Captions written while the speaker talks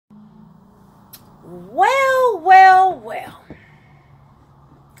Well, well, well.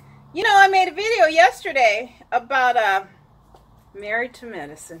 You know, I made a video yesterday about Married to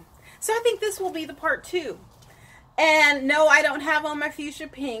Medicine. So I think this will be the part 2. And no, I don't have on my fuchsia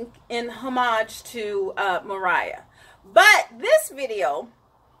pink in homage to Mariah. But this video,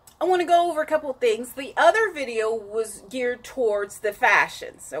 I want to go over a couple things. The other video was geared towards the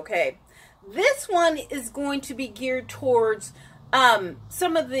fashions, okay? This one is going to be geared towards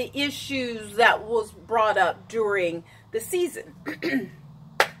some of the issues that was brought up during the season.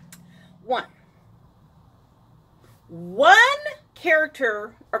 One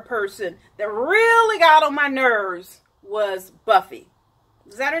character or person that really got on my nerves was Buffy.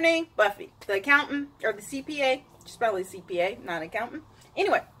 Is that her name? Buffy. The accountant or the CPA. She's probably CPA, not accountant.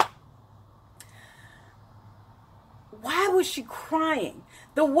 Anyway. Why was she crying?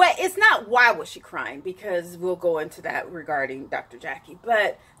 The way, it's not why was she crying, because we'll go into that regarding Dr. Jackie,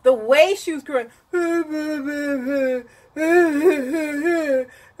 but the way she was crying,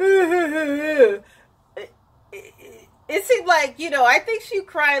 it seemed like, you know, I think she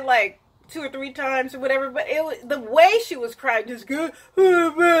cried like 2 or 3 times or whatever, but it was the way she was crying, just good.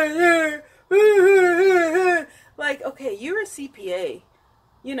 Like, okay, you're a CPA,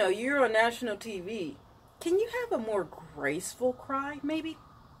 you know, you're on national TV. Can you have a more graceful cry, maybe?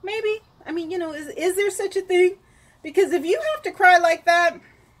 Maybe? I mean, you know, is there such a thing? Because if you have to cry like that,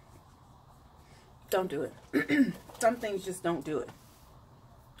 don't do it. Some things just don't do it.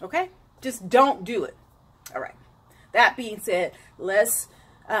 Okay? Just don't do it. All right. That being said, let's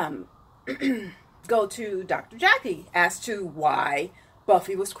go to Dr. Jackie as to why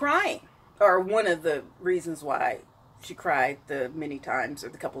Buffy was crying. Or one of the reasons why she cried the many times or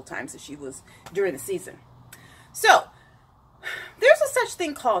the couple of times that she was during the season. So, there's a such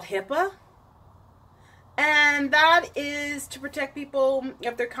thing called HIPAA, and that is to protect people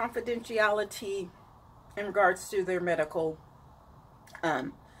of their confidentiality in regards to their medical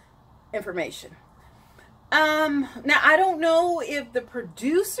information. Now, I don't know if the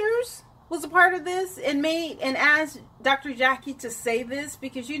producers was a part of this and asked Dr. Jackie to say this,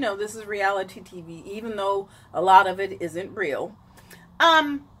 because, you know, this is reality TV, even though a lot of it isn't real.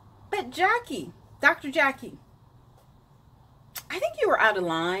 But Jackie, Dr. Jackie, I think you were out of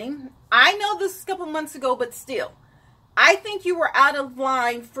line. I know this was a couple months ago, but still, I think you were out of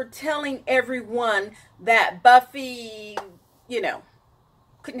line for telling everyone that Buffy, you know,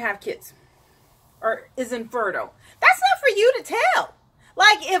 couldn't have kids or is infertile. That's not for you to tell.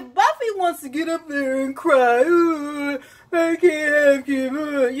 Like, if Buffy wants to get up there and cry, I can't have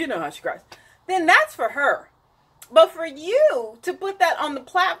kids, you know how she cries, then that's for her. But for you to put that on the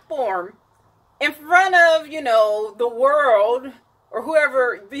platform in front of, you know, the world or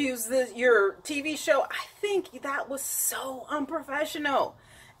whoever views your TV show, I think that was so unprofessional.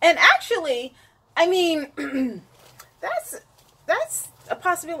 And actually, I mean, that's a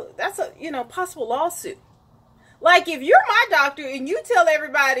possibility. That's a, you know, possible lawsuit. Like, if you're my doctor and you tell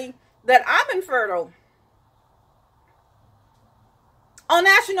everybody that I'm infertile on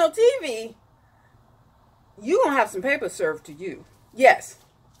national TV, you're going to have some papers served to you. Yes.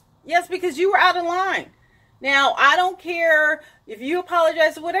 Yes, because you were out of line. Now, I don't care if you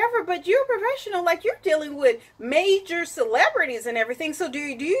apologize or whatever, but you're a professional. Like, you're dealing with major celebrities and everything. So do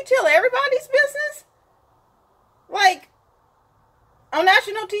you tell everybody's business? Like, on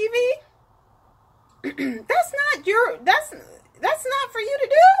national TV? That's not for you to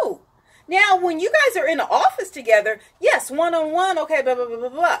do. Now, when you guys are in the office together, yes, one-on-one, okay, blah, blah, blah, blah,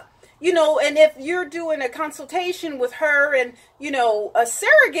 blah. You know, and if you're doing a consultation with her and, you know, a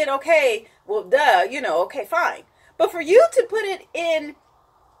surrogate, okay, well, duh, you know, okay, fine. But for you to put it in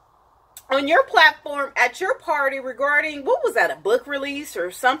on your platform at your party regarding, what was that, a book release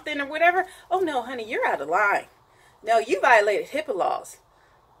or something or whatever? Oh, no, honey, you're out of line. No, you violated HIPAA laws.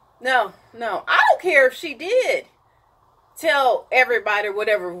 No, I don't care if she did tell everybody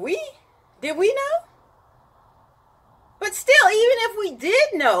whatever. Did we know? But still, even if we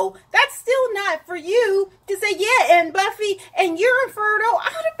did know, that's still not for you to say, yeah, and Buffy, and you're infertile.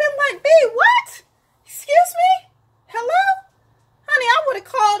 I would have been like, babe, what? Excuse me? Hello? Honey, I would have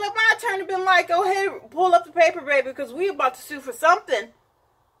called up my attorney and been like, go ahead, pull up the paper, baby, because we about to sue for something.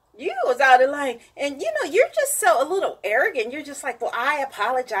 You was out of line. And, you know, you're just so a little arrogant. You're just like, well, I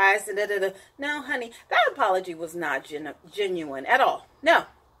apologize. No, honey, that apology was not genuine at all. No.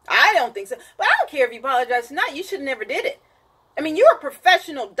 I don't think so. But I don't care if you apologize or not. You should have never did it. I mean, you're a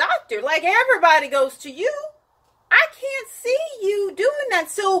professional doctor. Like, everybody goes to you. I can't see you doing that.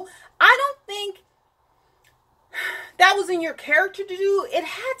 So I don't think that was in your character to do. It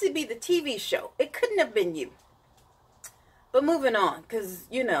had to be the TV show. It couldn't have been you. But moving on, because,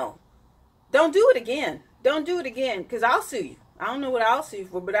 you know, Don't do it again. Don't do it again, because I'll sue you. I don't know what I'll sue you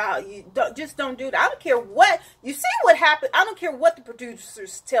for, but just don't do it. I don't care what, you see what happened. I don't care what the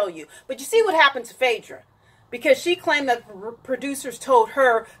producers tell you, but you see what happened to Phaedra. Because she claimed that the producers told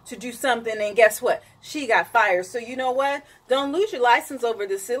her to do something, and guess what? She got fired. So you know what? Don't lose your license over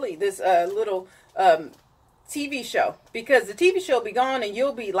this little TV show, because the TV show will be gone and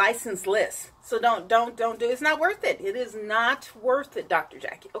you'll be licenseless. So don't do it. It's not worth it. It is not worth it, Dr.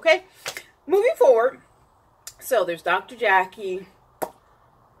 Jackie. Okay? Moving forward. So there's Dr. Jackie.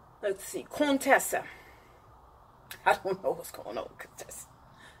 Let's see. Contessa. I don't know what's going on with Contessa.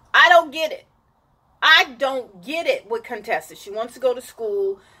 I don't get it. I don't get it with Contessa. She wants to go to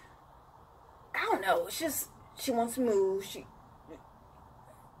school. I don't know. It's just, she wants to move.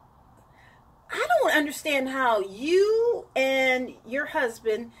 I don't understand how you and your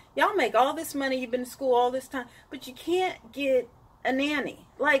husband, y'all make all this money, you've been to school all this time, but you can't get a nanny.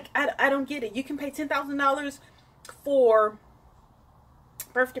 Like, I don't get it. You can pay $10,000 for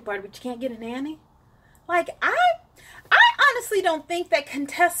birthday party, but you can't get a nanny? Like, I honestly don't think that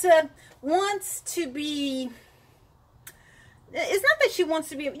Contessa wants to be, it's not that she wants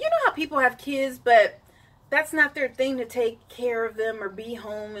to be, you know how people have kids, but that's not their thing to take care of them or be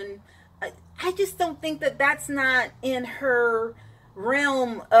home, and I just don't think that that's not in her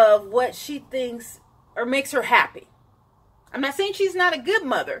realm of what she thinks or makes her happy. I'm not saying she's not a good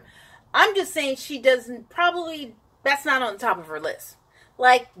mother. I'm just saying she doesn't, probably, that's not on the top of her list.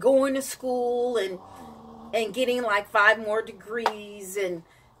 Like going to school and getting like 5 more degrees and,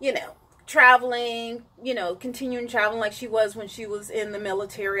 you know, traveling, you know, continuing traveling like she was when she was in the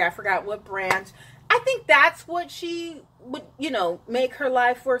military. I forgot what branch. I think that's what she would, you know, make her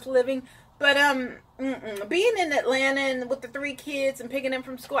life worth living. But being in Atlanta and with the 3 kids and picking them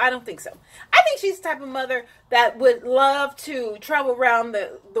from school, I don't think so. I think she's the type of mother that would love to travel around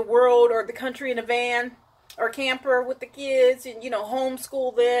the world or the country in a van or camper with the kids and, you know,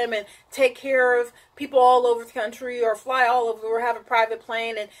 homeschool them and take care of people all over the country, or fly all over, or have a private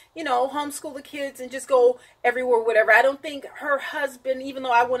plane and, you know, homeschool the kids and just go everywhere, whatever. I don't think her husband, even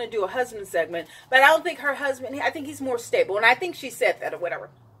though I want to do a husband segment, but I don't think her husband, I think he's more stable. And I think she said that or whatever.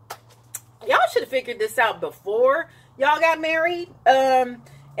 Y'all should have figured this out before y'all got married and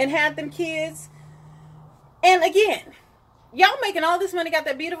had them kids. And again, y'all making all this money, got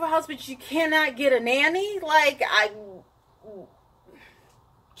that beautiful house, but you cannot get a nanny. Like,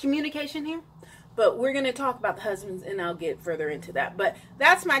 communication here. But we're going to talk about the husbands, and I'll get further into that. But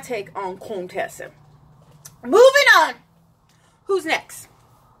that's my take on Contessa. Moving on. Who's next?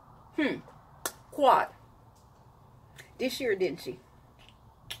 Quad. Did she or didn't she?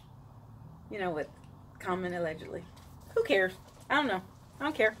 You know what? Comment allegedly. Who cares? I don't know. I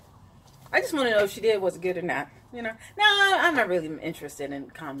don't care. I just want to know if she did was good or not. You know? No, I'm not really interested in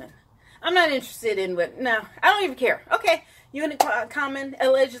comment. I'm not interested in what. No, I don't even care. Okay, you and the comment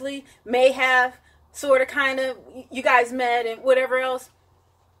allegedly may have sort of kind of, you guys met and whatever else.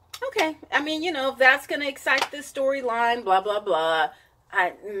 Okay, I mean, you know, if that's going to excite this storyline, blah, blah, blah.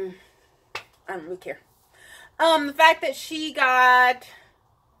 I don't really care. The fact that she got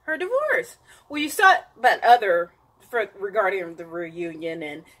her divorce. Well, you saw it, but regarding the reunion,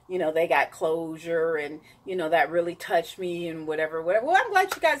 and, you know, they got closure, and, you know, that really touched me and whatever. Well, I'm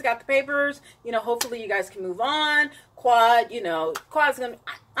glad you guys got the papers. You know, hopefully you guys can move on. Quad, you know, Quad's gonna,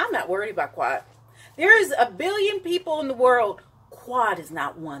 I'm not worried about Quad. There is 1 billion people in the world. Quad is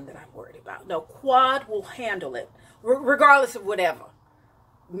not one that I'm worried about. No, Quad will handle it, regardless of whatever.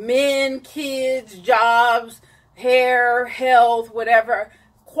 Men, kids, jobs, hair, health, whatever.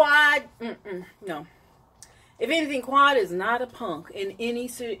 Quad, no. If anything, Quad is not a punk in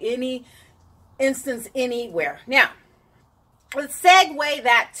any instance anywhere. Now, let's segue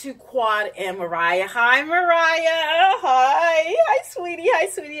that to Quad and Mariah. Hi, Mariah. Hi. Hi, sweetie. Hi,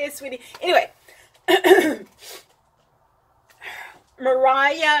 sweetie. Hi, sweetie. Anyway,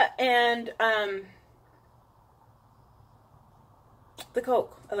 Mariah and the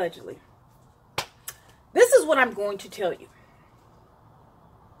coke, allegedly. This is what I'm going to tell you.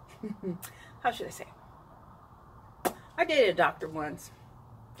 How should I say? I dated a doctor once.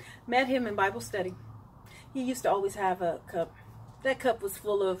 Met him in Bible study. He used to always have a cup. That cup was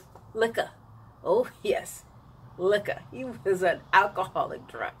full of liquor. Oh, yes. Liquor. He was an alcoholic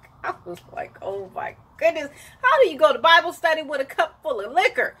drunk. I was like, oh my goodness. How do you go to Bible study with a cup full of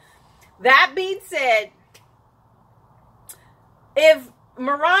liquor? That being said, if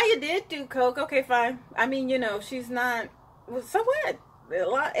Mariah did do coke, okay, fine. I mean, you know, she's not, well, so what?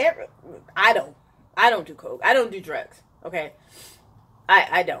 I don't do coke. I don't do drugs. Okay.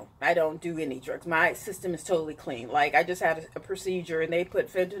 I don't do any drugs. My system is totally clean. Like, I just had a procedure and they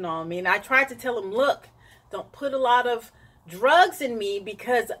put fentanyl on me, and I tried to tell them, look, don't put a lot of drugs in me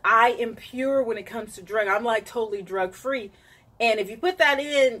because I am pure when it comes to drug. I'm like totally drug free. And if you put that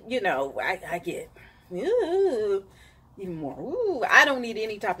in, you know, I get even more. Ooh, I don't need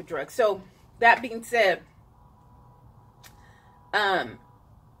any type of drug. So that being said, a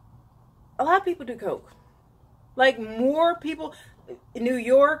lot of people do coke. Like, more people in New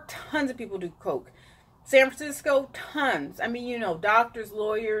York, tons of people do coke. San Francisco, tons. I mean, you know, doctors,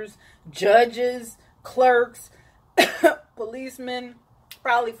 lawyers, judges, clerks, policemen,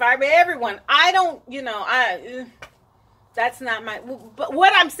 probably firemen, everyone. I don't, you know, that's not my, but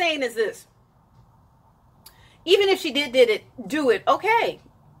what I'm saying is this. Even if she do it, okay.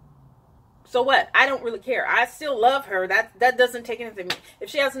 So what? I don't really care. I still love her. That doesn't take anything. If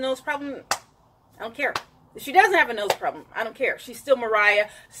she has a nose problem, I don't care. If she doesn't have a nose problem, I don't care. She's still Mariah.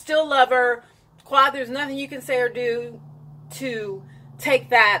 Still love her. Quad, there's nothing you can say or do to take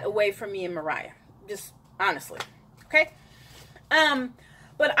that away from me and Mariah. Just honestly. Okay?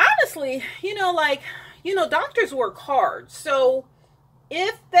 But honestly, you know, like, you know, doctors work hard. So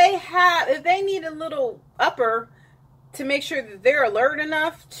if they need a little upper to make sure that they're alert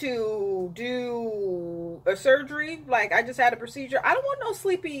enough to do a surgery, like I just had a procedure, I don't want no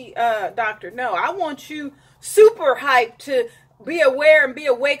sleepy doctor. No, I want you super hyped to be aware and be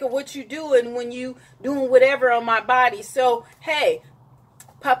awake of what you're doing when you doing whatever on my body. So, hey,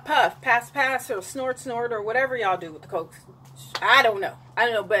 puff, puff, pass, or snort, or whatever y'all do with the coke. I don't know,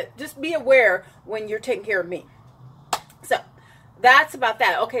 but just be aware when you're taking care of me. So, that's about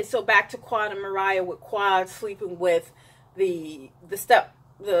that. Okay, so back to Quad and Mariah, with Quad sleeping with the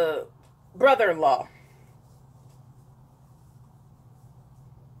brother-in-law.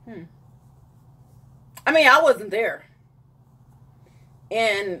 I mean, I wasn't there.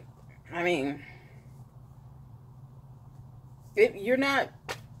 And, I mean, you're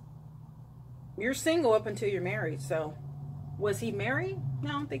single up until you're married. So, was he married? No,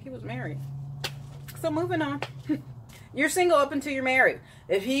 I don't think he was married. So, moving on. You're single up until you're married.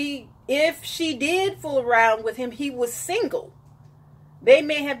 If she did fool around with him, he was single. They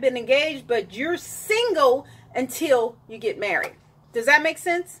may have been engaged, but you're single until you get married. Does that make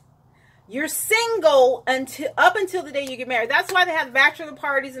sense? You're single up until the day you get married. That's why they have bachelor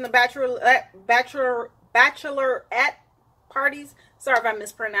parties and the bachelorette parties. Sorry if I'm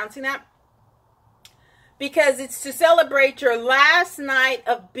mispronouncing that. Because it's to celebrate your last night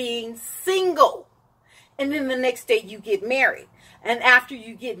of being single. And then the next day you get married. And after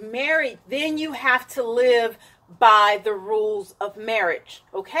you get married, then you have to live by the rules of marriage.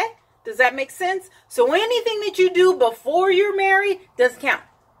 Okay? Does that make sense? So anything that you do before you're married doesn't count.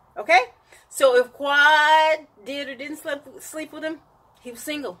 Okay? So if Quad did or didn't sleep with him, he was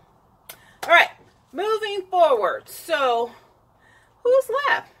single. All right. Moving forward. So who's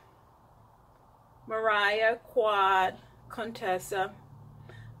left? Mariah, Quad, Contessa,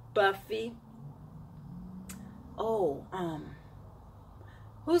 Buffy. Oh,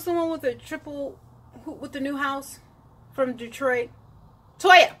 who's the one with the with the new house from Detroit?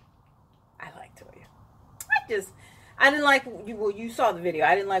 Toya. I like Toya. I didn't like, well, you saw the video.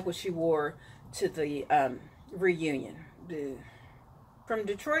 I didn't like what she wore to the reunion. From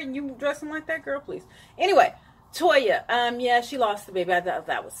Detroit, and you dressing like that, girl, please. Anyway, Toya, yeah, she lost the baby. I thought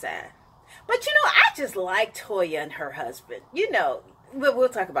that was sad. But, you know, I just like Toya and her husband. You know, we'll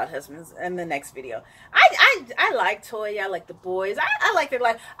talk about husbands in the next video. I like Toya. I like the boys. I like their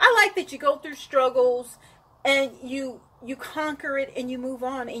life. I like that you go through struggles and you conquer it and you move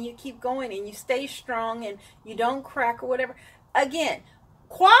on and you keep going and you stay strong and you don't crack or whatever. Again,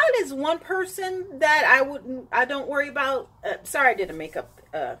 Quad is one person that I don't worry about. Sorry, I did a makeup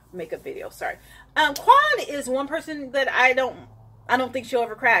video. Sorry. Quad is one person that I don't think she'll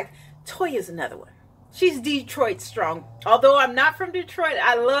ever crack. Toya is another one. She's Detroit strong. Although I'm not from Detroit,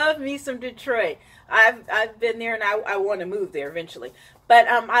 I love me some Detroit. I've been there and I want to move there eventually. But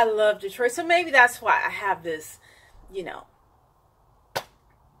I love Detroit. So maybe that's why I have this, you know,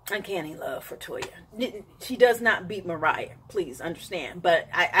 uncanny love for Toya. She does not beat Mariah. Please understand. But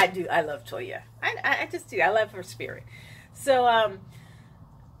I do. I love Toya. I just do. I love her spirit. So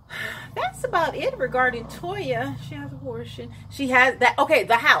that's about it regarding Toya. She has abortion. She has that. Okay,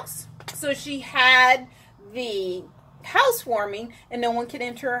 the house. So she had the housewarming and no one could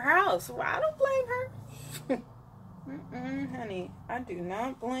enter her house. Well, I don't blame her. Honey, I do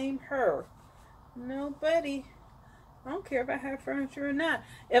not blame her. Nobody. I don't care if I have furniture or not.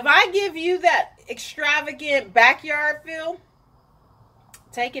 If I give you that extravagant backyard feel,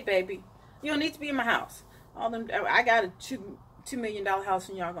 take it, baby. You don't need to be in my house. All them, I got a $2 million house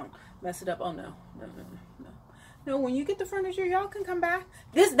and y'all gonna mess it up. Oh no, no, no, no, no. No, when you get the furniture, y'all can come back.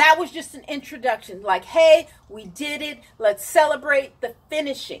 That was just an introduction. Like, hey, we did it. Let's celebrate the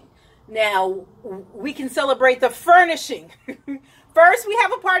finishing. Now, we can celebrate the furnishing. First, we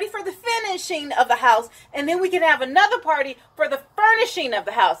have a party for the finishing of the house, and then we can have another party for the furnishing of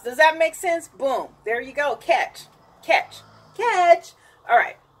the house. Does that make sense? Boom. There you go. Catch. Catch. Catch. All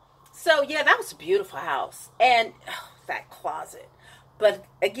right. So, yeah, that was a beautiful house. And that closet. But,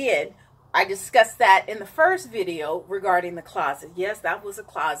 again, I discussed that in the first video regarding the closet. Yes, that was a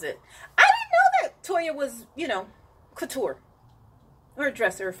closet. I didn't know that Toya was, couture. Or a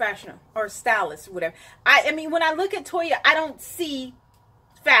dresser, or fashion, or a stylist, or whatever. I mean, when I look at Toya, I don't see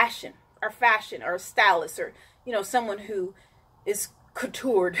fashion, or a stylist, or, someone who is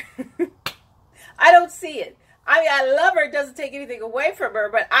coutoured. I don't see it. I mean, I love her. It doesn't take anything away from her,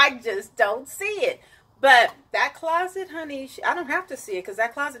 but I just don't see it. But that closet, honey, I don't have to see it, because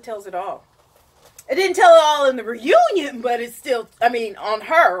that closet tells it all. It didn't tell it all in the reunion, but it's still, on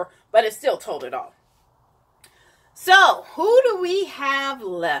her, but it still told it all. So, who do we have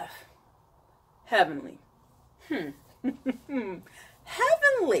left? Heavenly. Heavenly.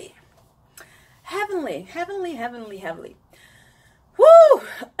 Woo!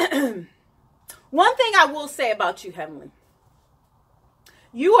 One thing I will say about you, Heavenly.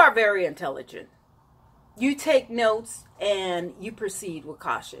 You are very intelligent. You take notes and you proceed with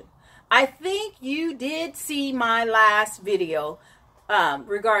caution. I think you did see my last video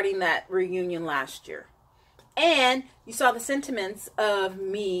regarding that reunion last year. And you saw the sentiments of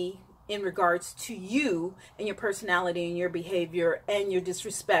me in regards to you and your personality and your behavior and your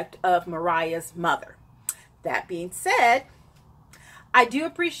disrespect of Mariah's mother. That being said, I do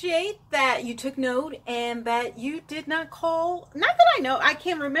appreciate that you took note and that you did not call, not that I know, I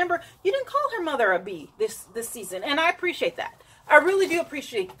can't remember, you didn't call her mother a B this season. And I appreciate that. I really do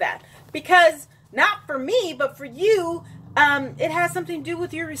appreciate that. Because not for me, but for you, it has something to do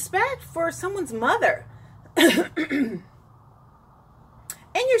with your respect for someone's mother. and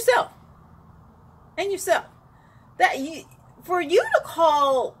yourself. That for you to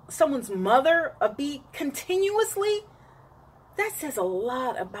call someone's mother a B continuously, that says a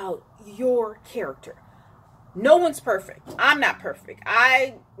lot about your character. No one's perfect. I'm not perfect.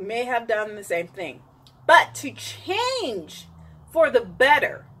 I may have done the same thing. But to change for the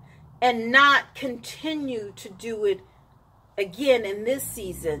better and not continue to do it again in this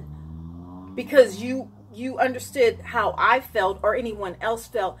season because you understood how I felt or anyone else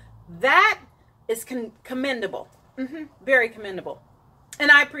felt, that is commendable. Very commendable.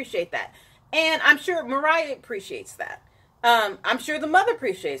 And I appreciate that. And I'm sure Mariah appreciates that. I'm sure the mother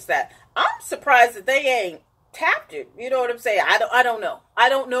appreciates that. I'm surprised that they ain't tapped it. You know what I'm saying? I don't know. I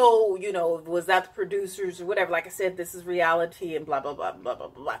don't know, was that the producers or whatever. Like I said, this is reality and blah, blah, blah, blah, blah,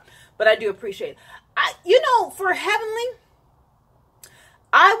 blah. But I do appreciate it. For Heavenly,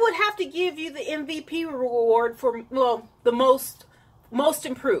 I would have to give you the MVP reward for, the most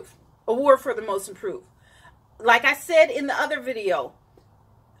improved. Award for the most improved. Like I said in the other video,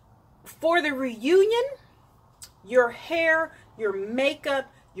 for the reunion, your hair, your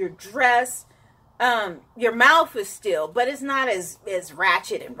makeup, your dress, your mouth is still, but it's not as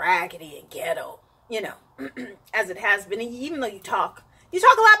ratchet and raggedy and ghetto, as it has been. Even though you talk a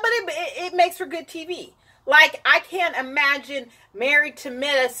lot, but it makes for good TV. Like, I can't imagine Married to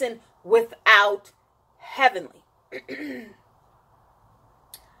Medicine without Heavenly.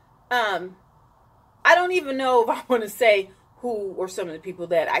 I don't even know if I want to say who or some of the people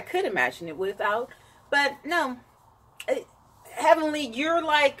that I could imagine it without, but no. Heavenly, you're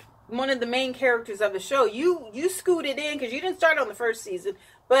like one of the main characters of the show. You scooted in because you didn't start on the first season,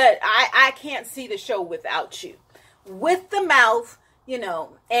 but I can't see the show without you. With the mouth,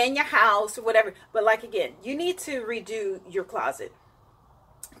 and your house or whatever. But like, again, you need to redo your closet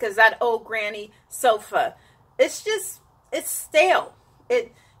because that old granny sofa, it's stale.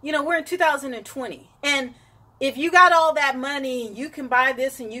 We're in 2020, and if you got all that money, you can buy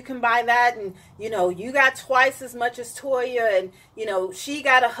this and you can buy that, and you got twice as much as Toya, and she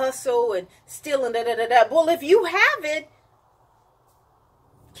got a hustle and still and da-da-da-da. Well, if you have it,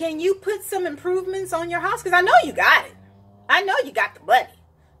 can you put some improvements on your house? Because I know you got it. I know you got the money.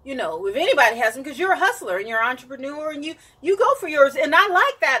 If anybody has them, because you're a hustler and you're an entrepreneur and you go for yours, and I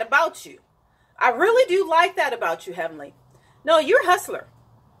like that about you. I really do like that about you, Heavenly. No, you're a hustler.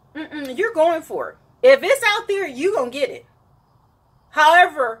 You're going for it. If it's out there, you gonna get it.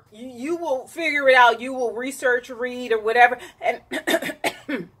 However, you will figure it out. You will research, read, or whatever. And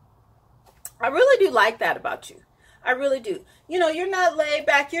I really do like that about you. I really do. You're not laid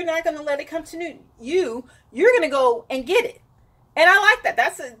back. You're not going to let it come to you. You're going to go and get it. And I like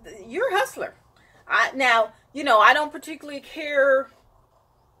that. You're a hustler. Now, I don't particularly care,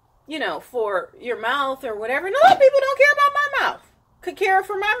 for your mouth or whatever. No, people don't care about my mouth. Could care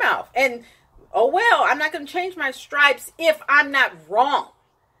for my mouth. And, oh well, I'm not going to change my stripes if I'm not wrong.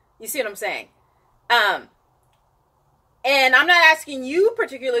 You see what I'm saying? And I'm not asking you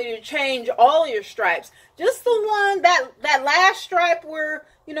particularly to change all your stripes. Just the one, that last stripe where,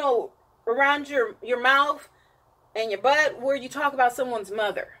 around your mouth and your butt, where you talk about someone's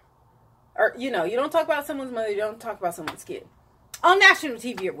mother. Or, you don't talk about someone's mother, you don't talk about someone's kid. On national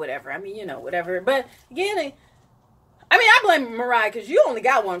TV or whatever. I mean, whatever. But, again, I blame Mariah because you only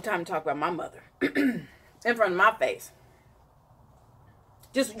got one time to talk about my mother. In front of my face.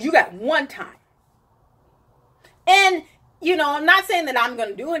 You got one time. And, I'm not saying that I'm going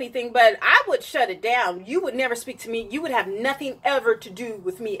to do anything, but I would shut it down. You would never speak to me. You would have nothing ever to do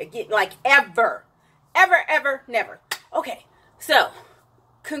with me again. Like, ever. Ever, ever, never. Okay, so,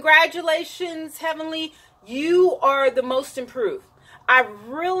 congratulations, Heavenly. You are the most improved. I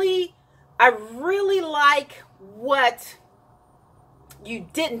really like what you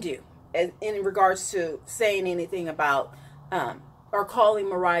didn't do in regards to saying anything about or calling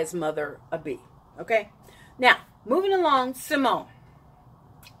Mariah's mother a B. Okay? Now, moving along, Simone.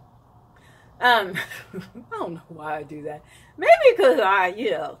 I don't know why I do that. Maybe because I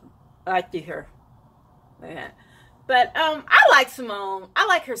like her. Yeah. But I like Simone. I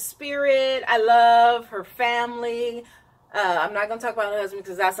like her spirit. I love her family. I'm not going to talk about her husband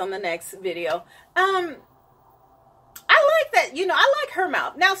because that's on the next video. I like that. I like her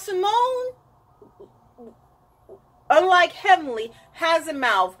mouth. Now, Simone, unlike Heavenly, has a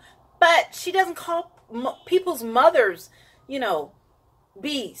mouth, but she doesn't call people's mothers,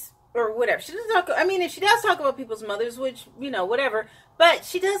 B's or whatever. She doesn't talk. If she does talk about people's mothers, which, whatever, but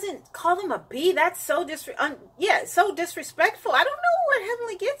she doesn't call them a B. That's so so disrespectful. I don't know where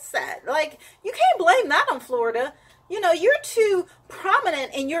Heavenly gets that. Like, you can't blame that on Florida. You're too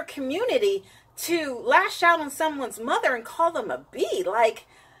prominent in your community to lash out on someone's mother and call them a B. Like,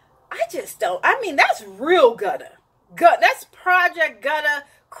 I just don't. That's real gutter. That's Project Gutter,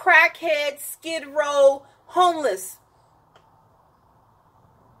 crackhead, Skid Row, homeless.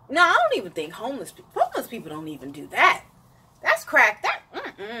 No, I don't even think homeless people don't even do that. That's crack.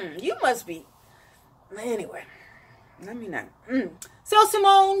 You must be. Anyway, let me know. So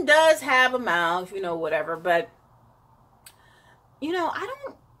Simone does have a mouth, whatever, but, I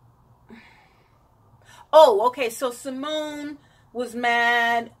don't. Oh, okay. So Simone was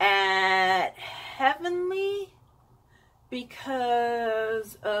mad at Heavenly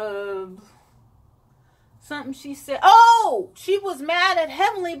because of something she said. Oh, she was mad at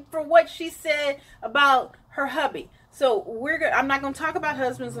Heavenly for what she said about her hubby. So I'm not going to talk about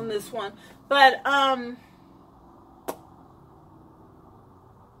husbands on this one, but I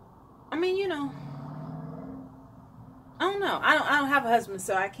don't know. I don't have a husband,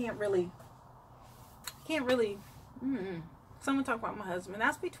 so I can't really. Someone talk about my husband.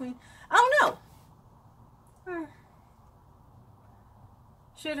 That's between. I don't know.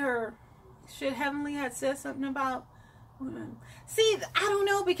 Should Heavenly had said something about? See, I don't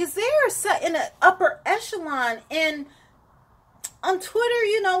know, because they're in an upper echelon, and on Twitter,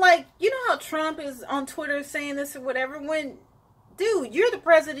 how Trump is on Twitter saying this or whatever. When, dude, you're the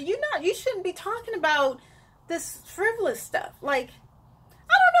president. You shouldn't be talking about this frivolous stuff. Like,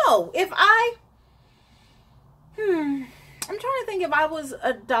 I don't know. I'm trying to think, if I was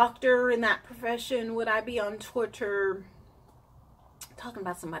a doctor in that profession, would I be on Twitter talking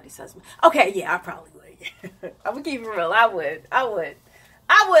about somebody's husband? Okay, yeah, I probably would. I would keep it real. I would,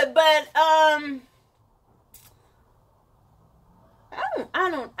 but I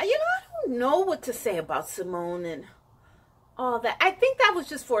don't know what to say about Simone and all that. I think that was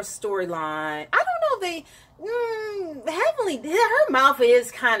just for a storyline. I don't know. Heavenly, her mouth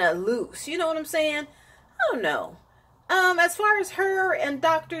is kind of loose. You know what I'm saying? I don't know. As far as her and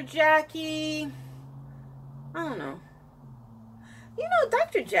Dr. Jackie, I don't know.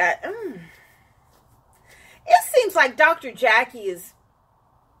 Dr. Jackie, it seems like Dr. Jackie is,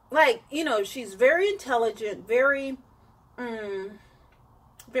 like, she's very intelligent, very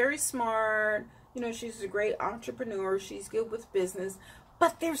smart. She's a great entrepreneur. She's good with business.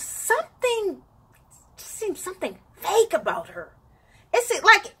 But there's something fake about her. It's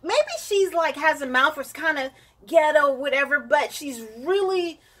like, maybe she's like, has a mouth that's kind of ghetto, whatever, but she's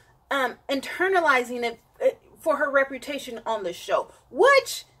really internalizing it for her reputation on the show,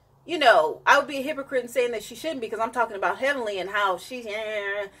 which you know, I would be a hypocrite in saying that she shouldn't, because I'm talking about Heavenly and how she's,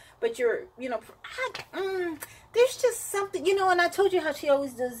 but you're, you know, there's just something, you know, and I told you how she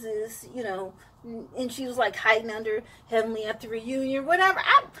always does this, you know, and she was like hiding under Heavenly at the reunion, whatever.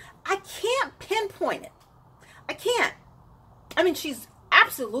 I can't pinpoint it. I can't. I mean, she's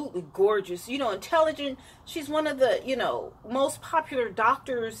absolutely gorgeous, you know, intelligent. She's one of the, you know, most popular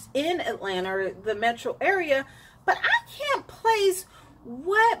doctors in Atlanta, the metro area, but I can't place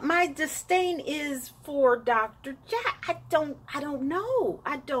what my disdain is for Dr. Jack. I don't know.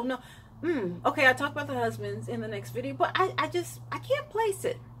 Okay, I'll talk about the husbands in the next video, but I can't place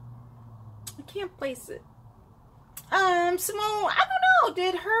it. I can't place it. Simone, I don't know.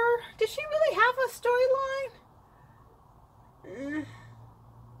 Did she really have a storyline?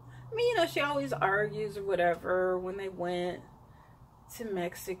 I mean, you know, she always argues or whatever when they went to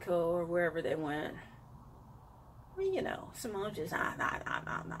Mexico or wherever they went. I mean, you know, Simone just, nah.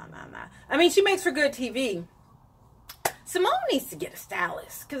 I mean, she makes for good TV. Simone needs to get a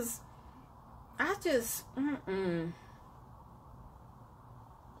stylist, because I just,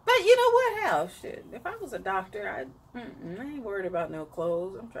 But you know what? Hell, shit. If I was a doctor, I ain't worried about no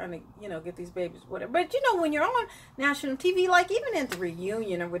clothes. I'm trying to, you know, get these babies, whatever. But you know, when you're on national TV, like even in the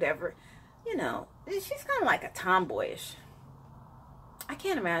reunion or whatever, you know, she's kind of like a tomboyish. I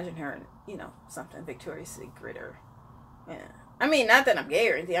can't imagine her in, you know, something Victoria's Secret or, yeah. I mean, not that I'm gay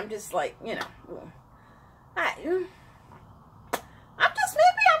or anything. I'm just like, you know, maybe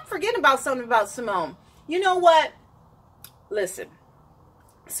I'm forgetting about something about Simone. You know what? Listen.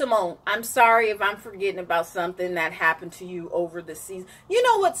 Simone, I'm sorry if I'm forgetting about something that happened to you over the season. You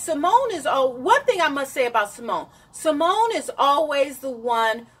know what? Simone is, one thing I must say about Simone. Simone is always the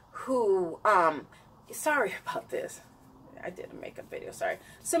one who, sorry about this. I did a makeup video, sorry.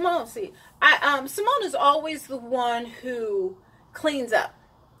 Simone, Simone is always the one who cleans up.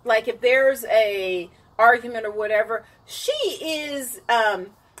 Like if there's a argument or whatever, she is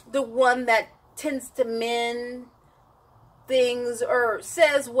the one that tends to mend things or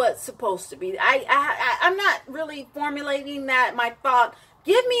says what's supposed to be. I'm not really formulating that, my thought.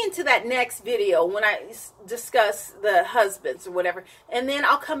 Give me into that next video when I discuss the husbands or whatever, and then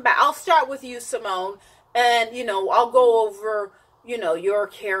I'll come back. I'll start with you, Simone, and you know, I'll go over, you know, your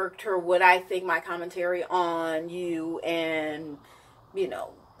character, what I think, my commentary on you, and you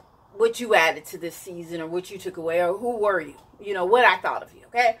know, what you added to this season or what you took away, or who were you, you know, what I thought of you.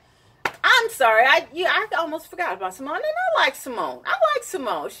 Okay, I'm sorry, I almost forgot about Simone, and I like Simone.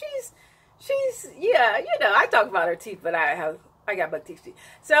 She's yeah, you know, I talk about her teeth, but I got buck teeth.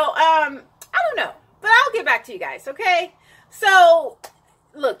 So I don't know, but I'll get back to you guys. Okay, so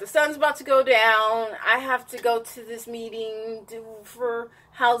look, the sun's about to go down. I have to go to this meeting for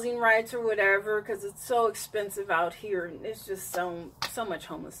housing rights or whatever, because it's so expensive out here, and it's just so much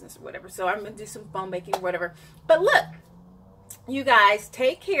homelessness or whatever. So I'm gonna do some phone banking or whatever. But look, you guys,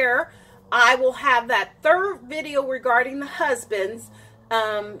 take care. I will have that third video regarding the husbands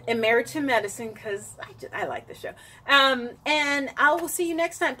in Married to Medicine, because I like the show. And I will see you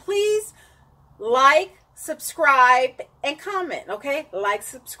next time. Please like, subscribe, and comment, okay? Like,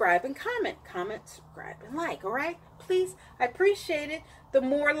 subscribe, and comment. Comment, subscribe, and like, all right? Please, I appreciate it. The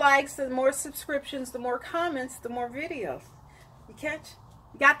more likes, the more subscriptions, the more comments, the more videos. You catch?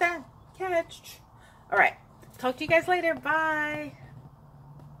 You got that? Catch. All right. Talk to you guys later. Bye.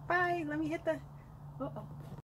 Bye. Let me hit the... Uh-oh.